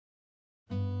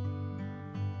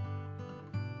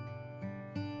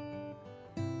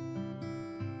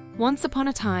Once upon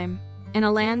a time, in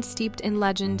a land steeped in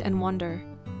legend and wonder,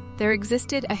 there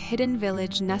existed a hidden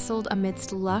village nestled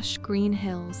amidst lush green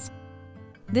hills.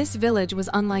 This village was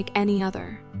unlike any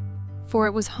other, for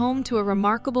it was home to a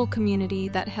remarkable community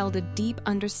that held a deep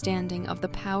understanding of the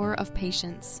power of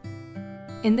patience.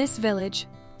 In this village,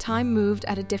 time moved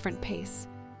at a different pace.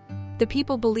 The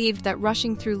people believed that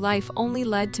rushing through life only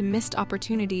led to missed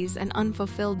opportunities and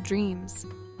unfulfilled dreams.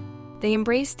 They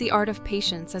embraced the art of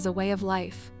patience as a way of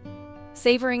life,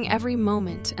 savoring every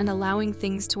moment and allowing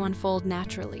things to unfold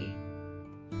naturally.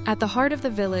 At the heart of the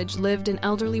village lived an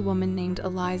elderly woman named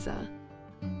Eliza.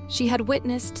 She had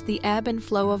witnessed the ebb and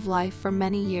flow of life for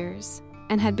many years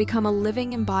and had become a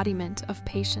living embodiment of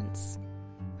patience.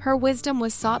 Her wisdom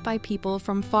was sought by people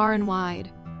from far and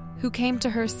wide, who came to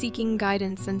her seeking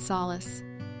guidance and solace.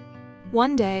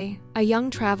 One day, a young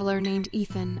traveler named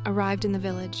Ethan arrived in the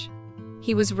village.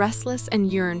 He was restless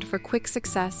and yearned for quick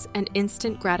success and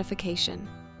instant gratification.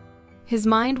 His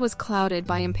mind was clouded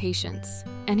by impatience,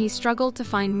 and he struggled to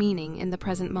find meaning in the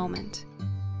present moment.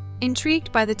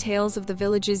 Intrigued by the tales of the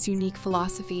village's unique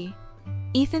philosophy,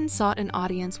 Ethan sought an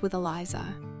audience with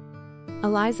Eliza.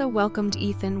 Eliza welcomed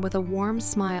Ethan with a warm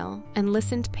smile and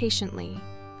listened patiently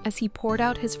as he poured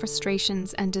out his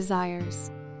frustrations and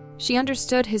desires. She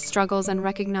understood his struggles and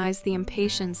recognized the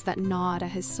impatience that gnawed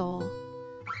at his soul.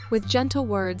 With gentle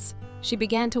words, she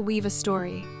began to weave a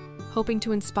story, hoping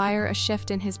to inspire a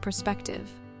shift in his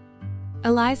perspective.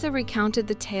 Eliza recounted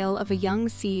the tale of a young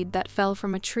seed that fell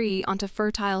from a tree onto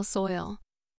fertile soil.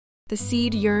 The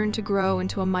seed yearned to grow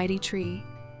into a mighty tree,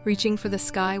 reaching for the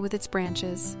sky with its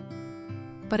branches.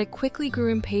 But it quickly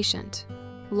grew impatient,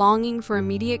 longing for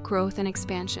immediate growth and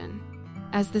expansion.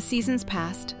 As the seasons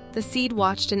passed, the seed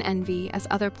watched in envy as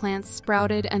other plants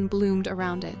sprouted and bloomed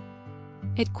around it.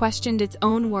 It questioned its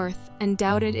own worth and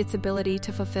doubted its ability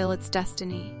to fulfill its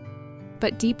destiny.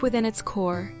 But deep within its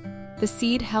core, the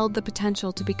seed held the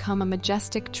potential to become a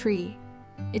majestic tree.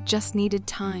 It just needed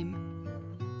time.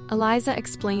 Eliza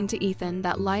explained to Ethan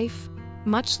that life,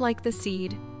 much like the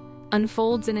seed,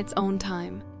 unfolds in its own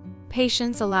time.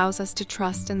 Patience allows us to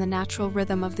trust in the natural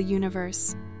rhythm of the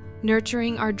universe,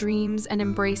 nurturing our dreams and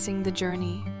embracing the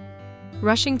journey.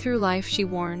 Rushing through life, she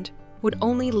warned, would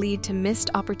only lead to missed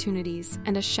opportunities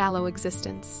and a shallow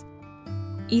existence.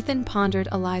 Ethan pondered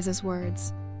Eliza's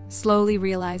words, slowly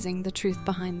realizing the truth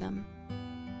behind them.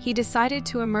 He decided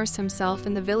to immerse himself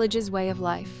in the village's way of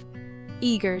life,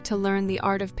 eager to learn the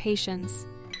art of patience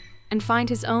and find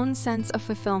his own sense of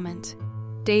fulfillment.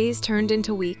 Days turned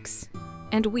into weeks,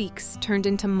 and weeks turned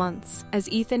into months as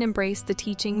Ethan embraced the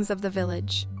teachings of the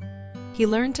village. He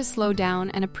learned to slow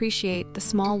down and appreciate the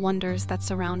small wonders that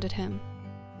surrounded him.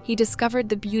 He discovered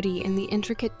the beauty in the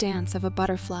intricate dance of a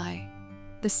butterfly,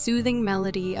 the soothing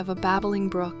melody of a babbling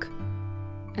brook,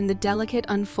 and the delicate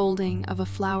unfolding of a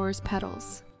flower's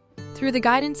petals. Through the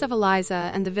guidance of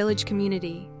Eliza and the village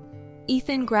community,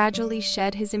 Ethan gradually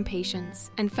shed his impatience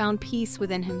and found peace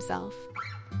within himself.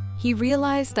 He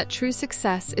realized that true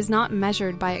success is not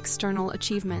measured by external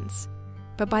achievements,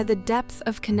 but by the depth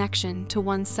of connection to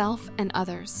oneself and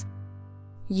others.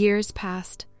 Years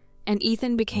passed, and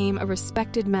Ethan became a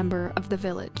respected member of the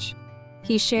village.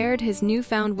 He shared his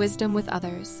newfound wisdom with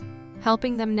others,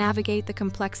 helping them navigate the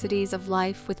complexities of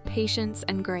life with patience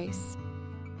and grace.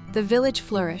 The village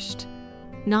flourished,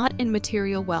 not in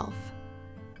material wealth,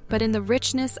 but in the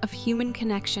richness of human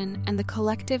connection and the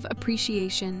collective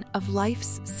appreciation of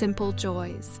life's simple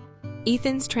joys.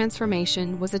 Ethan's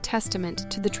transformation was a testament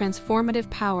to the transformative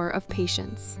power of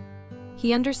patience.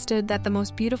 He understood that the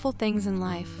most beautiful things in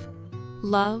life,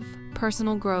 love,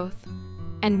 personal growth,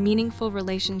 and meaningful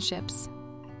relationships,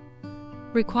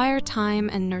 require time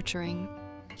and nurturing.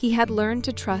 He had learned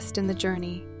to trust in the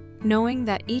journey, knowing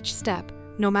that each step,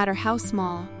 no matter how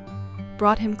small,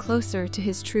 brought him closer to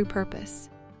his true purpose.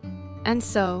 And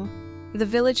so, the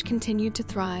village continued to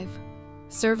thrive,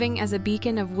 serving as a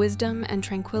beacon of wisdom and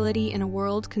tranquility in a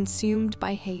world consumed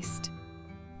by haste.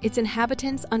 Its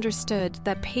inhabitants understood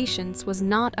that patience was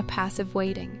not a passive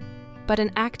waiting, but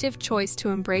an active choice to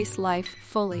embrace life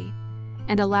fully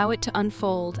and allow it to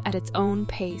unfold at its own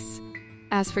pace.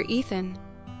 As for Ethan,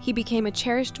 he became a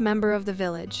cherished member of the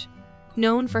village,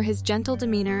 known for his gentle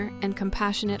demeanor and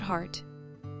compassionate heart.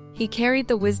 He carried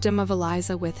the wisdom of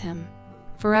Eliza with him,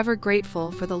 forever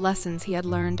grateful for the lessons he had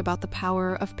learned about the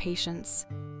power of patience.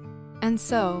 And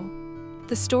so,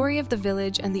 the story of the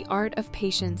village and the art of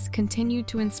patience continued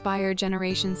to inspire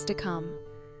generations to come,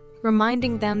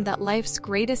 reminding them that life's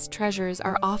greatest treasures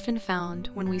are often found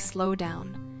when we slow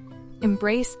down,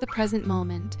 embrace the present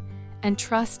moment, and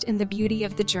trust in the beauty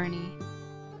of the journey.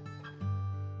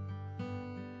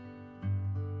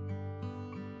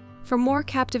 For more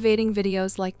captivating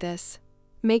videos like this,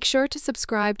 make sure to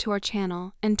subscribe to our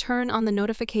channel and turn on the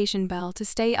notification bell to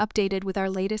stay updated with our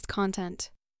latest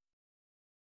content.